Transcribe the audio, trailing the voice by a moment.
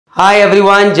Hi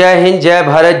everyone, Jai Hind, Jai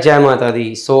Bharat, Jai Mata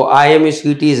Di. So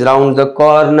IMUCET is round the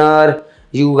corner.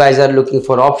 You guys are looking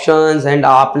for options and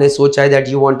आपने सोचा है that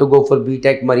you want to go for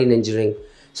B.Tech Marine Engineering.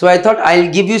 So I thought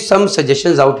I'll give you some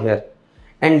suggestions out here.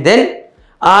 And then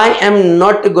I am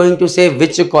not going to say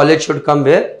which college should come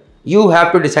where. You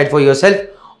have to decide for yourself,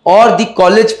 or the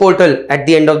college portal at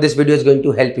the end of this video is going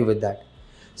to help you with that.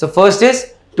 So first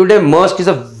is, today Maersk is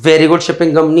a very good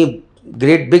shipping company,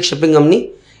 great big shipping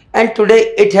company. And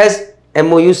today it has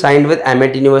MOU signed with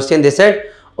IMET University, and they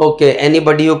said, okay,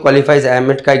 anybody who qualifies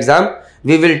IMET ka exam,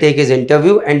 we will take his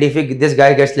interview, and if this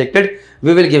guy gets selected,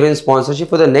 we will give him sponsorship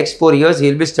for the next 4 years.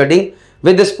 He will be studying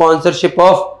with the sponsorship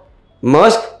of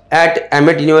Maersk at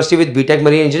IMET University with B.Tech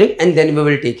Marine Engineering, and then we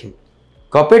will take him.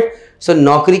 Copy it? So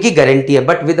naukri ki guarantee hai,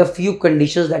 but with a few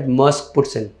conditions that Maersk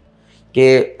puts in.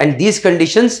 Okay, and these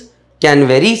conditions can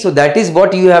vary, so that is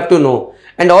what you have to know.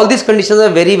 And all these conditions are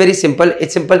very, very simple.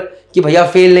 It's simple कि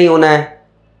भैया fail नहीं होना है.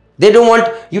 They don't want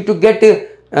you to get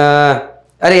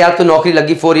अरे यार तो नौकरी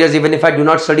लगी 4 years, even if I do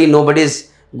not study, nobody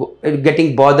is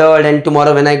getting bothered, and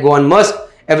tomorrow when I go on Maersk,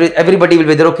 everybody will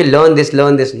be there, okay, learn this.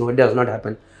 No, it does not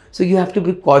happen. So you have to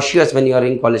be cautious when you are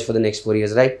in college for the next 4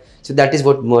 years, right? So that is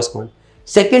what Maersk wants.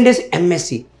 Second is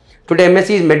MSc. Today MSc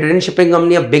is Mediterranean shipping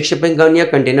company, a big shipping company, a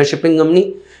container shipping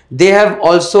company. They have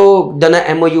also done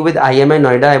a MOU with IMI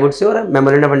Noida, I would say, or a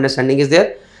memorandum of understanding is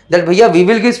there, that bhaiya, we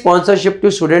will give sponsorship to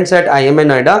students at IMI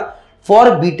Noida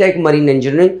for B.Tech Marine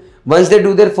Engineering. Once they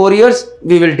do their 4 years,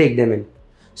 we will take them in.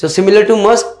 So similar to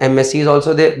Maersk, MSc is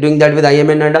also there doing that with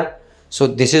IMI Noida. So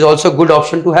this is also a good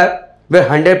option to have, where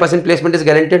 100% placement is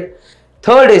guaranteed.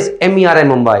 Third is MERI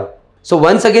Mumbai. So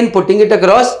once again, putting it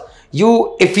across,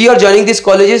 if you are joining these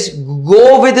colleges,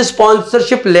 go with a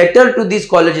sponsorship letter to these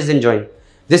colleges and join.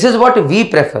 This is what we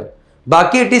prefer.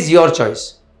 Baki, it is your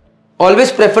choice.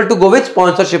 Always prefer to go with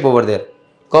sponsorship over there.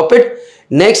 Copy it.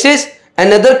 Next is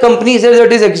another company is there,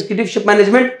 that is Executive Ship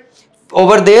Management.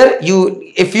 Over there,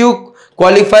 if you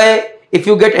qualify, if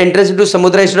you get entrance into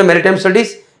Samudra Institute of Maritime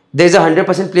Studies, there is a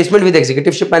 100% placement with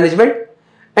Executive Ship Management,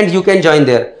 and you can join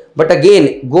there. But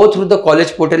again, go through the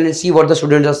college portal and see what the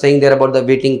students are saying there about the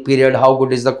waiting period, how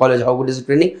good is the college, how good is the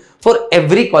training for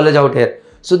every college out here,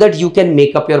 so that you can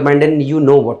make up your mind and you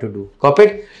know what to do. Copy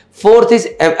it. Fourth is,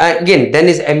 again, then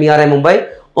is MERI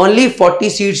Mumbai. Only 40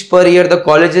 seats per year. The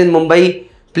college in Mumbai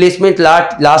placement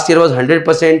last year was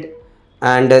 100%.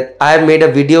 And I have made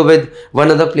a video with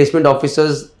one of the placement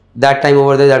officers that time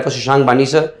over there. That was Shashank Bani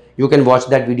sir. You can watch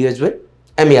that video as well.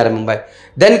 MERI Mumbai.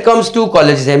 Then comes two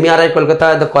colleges. MERI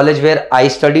Kolkata, the college where I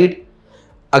studied.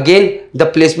 Again, the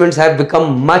placements have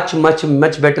become much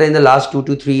better in the last 2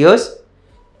 to 3 years.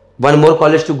 One more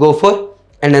college to go for,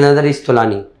 and another is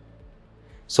Tulani.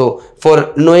 So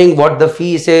for knowing what the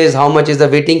fees is, how much is the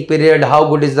waiting period, how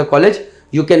good is the college,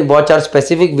 you can watch our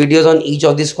specific videos on each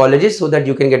of these colleges so that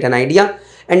you can get an idea.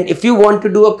 And if you want to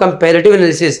do a comparative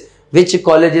analysis, which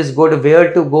college is good,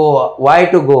 where to go, why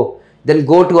to go, then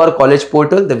go to our college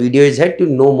portal. The video is here to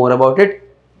know more about it.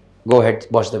 Go ahead,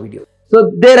 watch the video.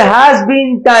 So there has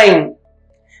been time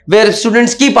where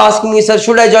students keep asking me, sir,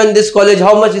 should I join this college?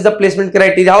 How much is the placement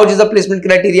criteria? How is the placement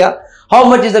criteria? How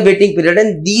much is the waiting period?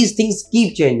 And these things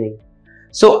keep changing.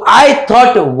 So I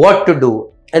thought what to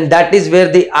do. And that is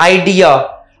where the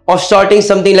idea of starting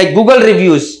something like Google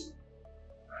reviews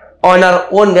on our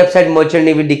own website, Merchant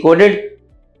Navy Decoded,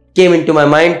 came into my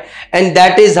mind. And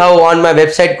that is how on my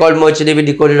website called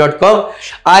merchantnavydecoded.com,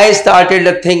 I started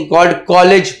a thing called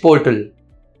college portal.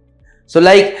 So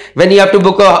like when you have to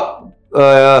book a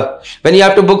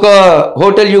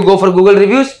hotel, you go for Google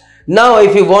reviews. Now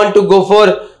if you want to go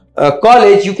for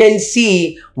college, you can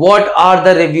see what are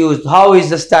the reviews, how is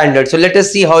the standard. So let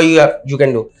us see how you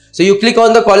can do. So you click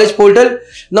on the college portal.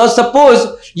 Now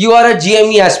suppose you are a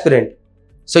GME aspirant,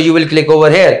 so you will click over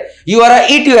here. You are a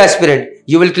E2 aspirant,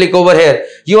 you will click over here.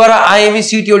 You are a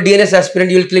IMUCET or DNS aspirant,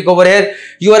 you will click over here.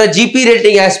 You are a GP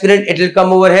rating aspirant, it will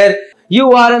come over here.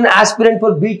 You are an aspirant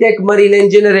for B.Tech Marine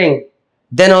Engineering,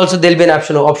 then also there will be an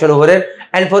option over here.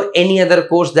 And for any other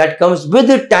course that comes with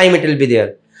the time, it will be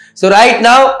there. So right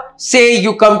now, say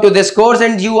you come to this course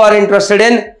and you are interested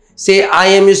in, say,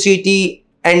 IMUCET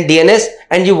and DNS,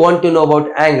 and you want to know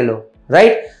about Anglo,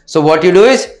 right? So what you do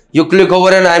is, you click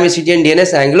over on IMUCET and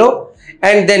DNS Anglo,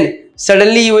 and then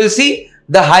suddenly you will see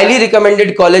the highly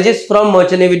recommended colleges from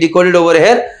Merchant Navy Decoded over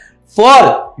here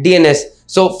for DNS.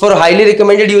 So for highly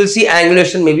recommended, you will see Anglo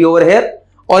maybe over here,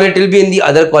 or it will be in the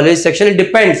other college section. It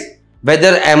depends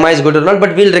whether AMA is good or not,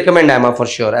 but we'll recommend AMA for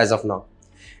sure as of now.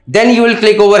 Then you will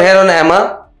click over here on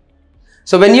AMA.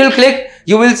 So when you will click,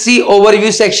 you will see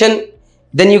overview section.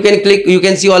 Then you can click, you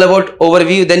can see all about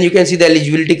overview. Then you can see the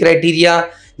eligibility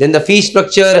criteria. then the fee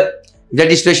structure,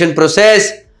 registration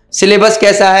process, syllabus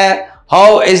kaisa hai,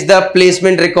 how is the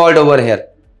placement record over here.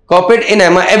 Copied in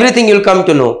Emma, everything you'll come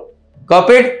to know.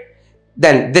 Copied.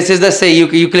 Then this is the say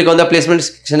you click on the placement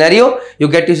scenario, you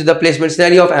get to see the placement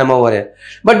scenario of Emma over here.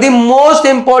 But the most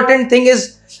important thing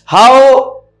is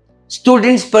how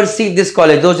students perceive this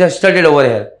college, those who have studied over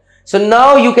here. So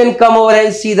now you can come over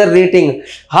and see the rating.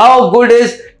 How good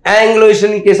is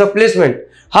Anglo-Asian in case of placement?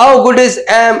 How good is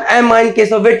Emma in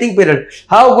case of waiting period?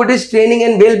 How good is training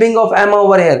and well-being of Emma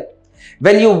over here?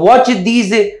 When you watch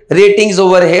these ratings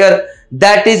over here,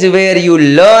 that is where you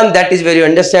learn, that is where you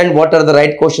understand what are the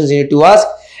right questions you need to ask,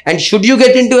 and should you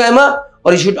get into Emma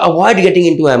or you should avoid getting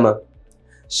into Emma.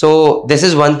 So this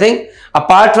is one thing.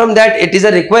 Apart from that, it is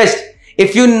a request.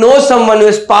 If you know someone who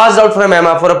has passed out from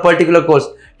Emma for a particular course,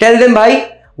 tell them,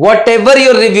 bhai, whatever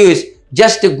your review is,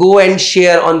 just go and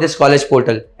share on this college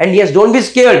portal. And yes, don't be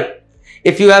scared.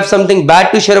 If you have something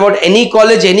bad to share about any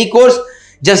college, any course,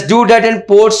 just do that and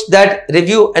post that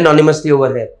review anonymously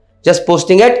over here. Just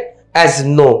posting it as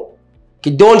no.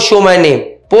 Don't show my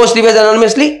name. Post reviews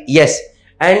anonymously, yes.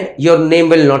 And your name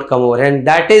will not come over. And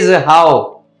that is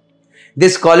how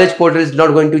this college portal is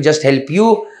not going to just help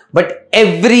you, but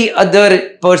every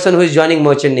other person who is joining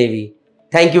Merchant Navy.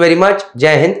 Thank you very much.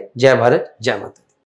 Jai Hind, Jai Bharat, Jai Mata.